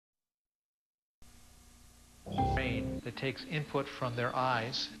that takes input from their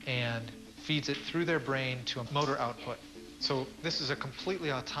eyes and feeds it through their brain to a motor output. So this is a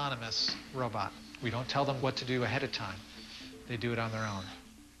completely autonomous robot. We don't tell them what to do ahead of time. They do it on their own.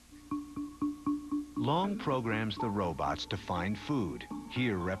 Long programs the robots to find food,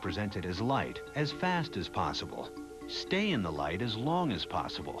 here represented as light, as fast as possible. Stay in the light as long as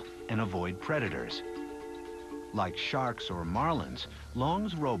possible and avoid predators. Like sharks or marlins,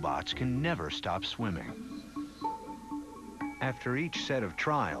 Long's robots can never stop swimming. After each set of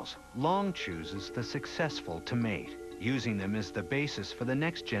trials, Long chooses the successful to mate, using them as the basis for the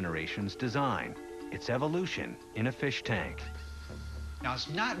next generation's design, its evolution in a fish tank. Now, it's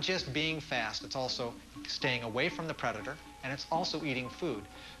not just being fast, it's also staying away from the predator, and it's also eating food.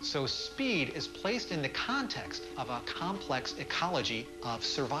 So speed is placed in the context of a complex ecology of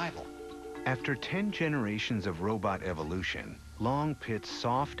survival. After 10 generations of robot evolution, Long pits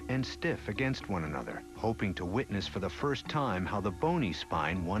soft and stiff against one another, hoping to witness for the first time how the bony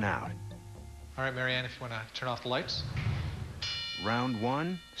spine won out. All right, Marianne, if you want to turn off the lights. Round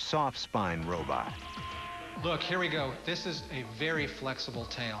 1, soft spine robot. Look, here we go. This is a very flexible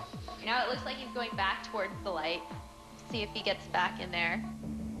tail. Now it looks like he's going back towards the light. See if he gets back in there.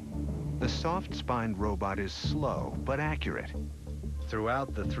 The soft-spined robot is slow but accurate.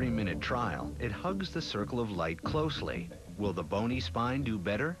 Throughout the 3-minute trial, it hugs the circle of light closely. Will the bony spine do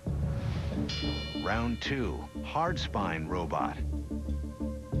better? Round 2, hard spine robot.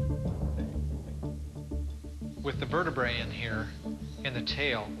 With the vertebrae in here, in the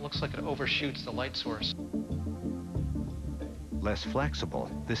tail, it looks like it overshoots the light source. Less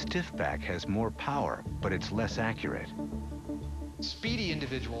flexible, the stiff back has more power, but it's less accurate. Speedy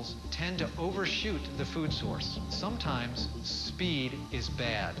individuals tend to overshoot the food source. Sometimes speed is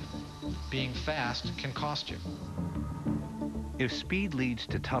bad. Being fast can cost you. If speed leads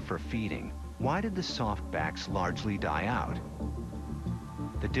to tougher feeding, why did the soft backs largely die out?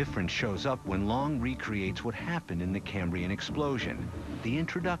 The difference shows up when Long recreates what happened in the Cambrian explosion, the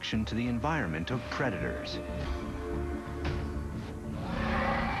introduction to the environment of predators.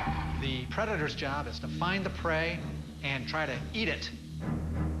 The predator's job is to find the prey and try to eat it.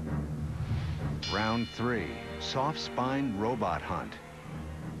 Round 3, soft spine robot hunt.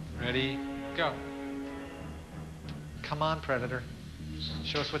 Ready, go. Come on, predator.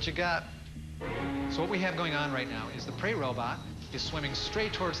 Show us what you got. So what we have going on right now is the prey robot is swimming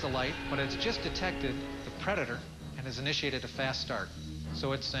straight towards the light, but it's just detected the predator and has initiated a fast start.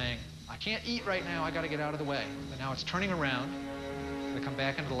 So it's saying, I can't eat right now, I gotta get out of the way. But now it's turning around to come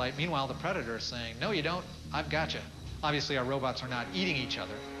back into the light. Meanwhile, the predator is saying, no, you don't, I've got you. Obviously, our robots are not eating each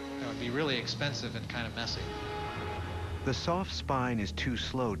other. That would be really expensive and kind of messy. The soft spine is too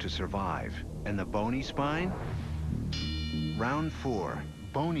slow to survive. And the bony spine? Round 4,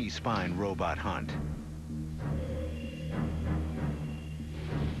 bony spine robot hunt.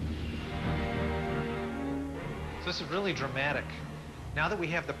 So this is really dramatic. Now that we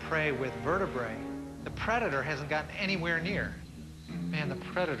have the prey with vertebrae, the predator hasn't gotten anywhere near. Man, the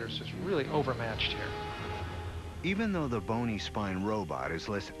predator's just really overmatched here. Even though the bony spine robot is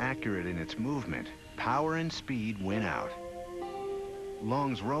less accurate in its movement, power and speed win out.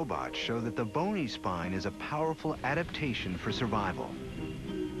 Long's robots show that the bony spine is a powerful adaptation for survival.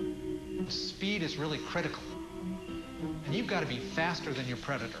 Speed is really critical. And you've got to be faster than your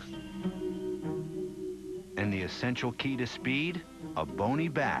predator. And the essential key to speed? A bony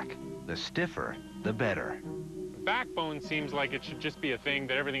back. The stiffer, the better. Backbone seems like it should just be a thing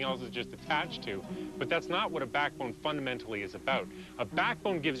that everything else is just attached to, but that's not what a backbone fundamentally is about. A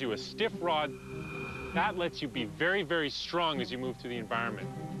backbone gives you a stiff rod that lets you be very, very strong as you move through the environment.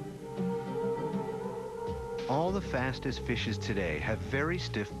 All the fastest fishes today have very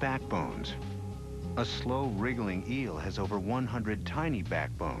stiff backbones. A slow wriggling eel has over 100 tiny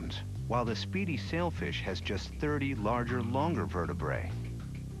backbones, while the speedy sailfish has just 30 larger, longer vertebrae.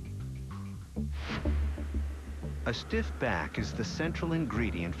 A stiff back is the central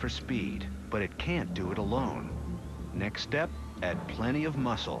ingredient for speed, but it can't do it alone. Next step, add plenty of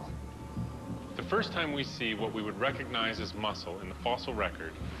muscle. The first time we see what we would recognize as muscle in the fossil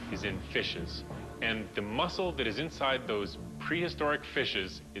record is in fishes. And the muscle that is inside those prehistoric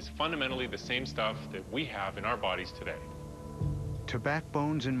fishes is fundamentally the same stuff that we have in our bodies today. To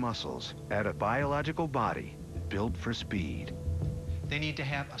backbones and muscles, add a biological body built for speed. They need to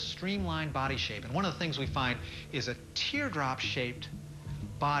have a streamlined body shape. And one of the things we find is a teardrop-shaped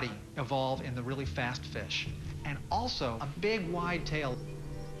body evolve in the really fast fish. And also a big, wide tail.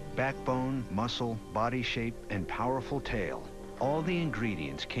 Backbone, muscle, body shape, and powerful tail. All the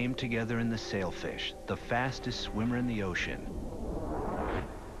ingredients came together in the sailfish, the fastest swimmer in the ocean.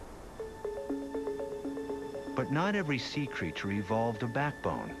 But not every sea creature evolved a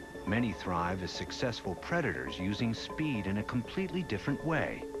backbone. Many thrive as successful predators using speed in a completely different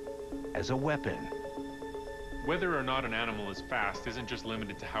way, as a weapon. Whether or not an animal is fast isn't just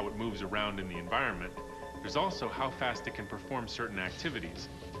limited to how it moves around in the environment. There's also how fast it can perform certain activities.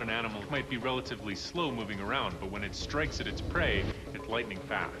 An animal might be relatively slow moving around, but when it strikes at its prey, it's lightning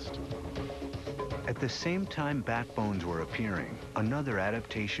fast. At the same time backbones were appearing, another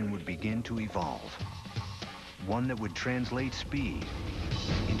adaptation would begin to evolve. One that would translate speed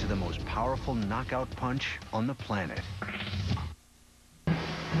into the most powerful knockout punch on the planet.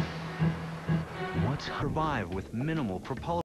 What's survive with minimal propulsion?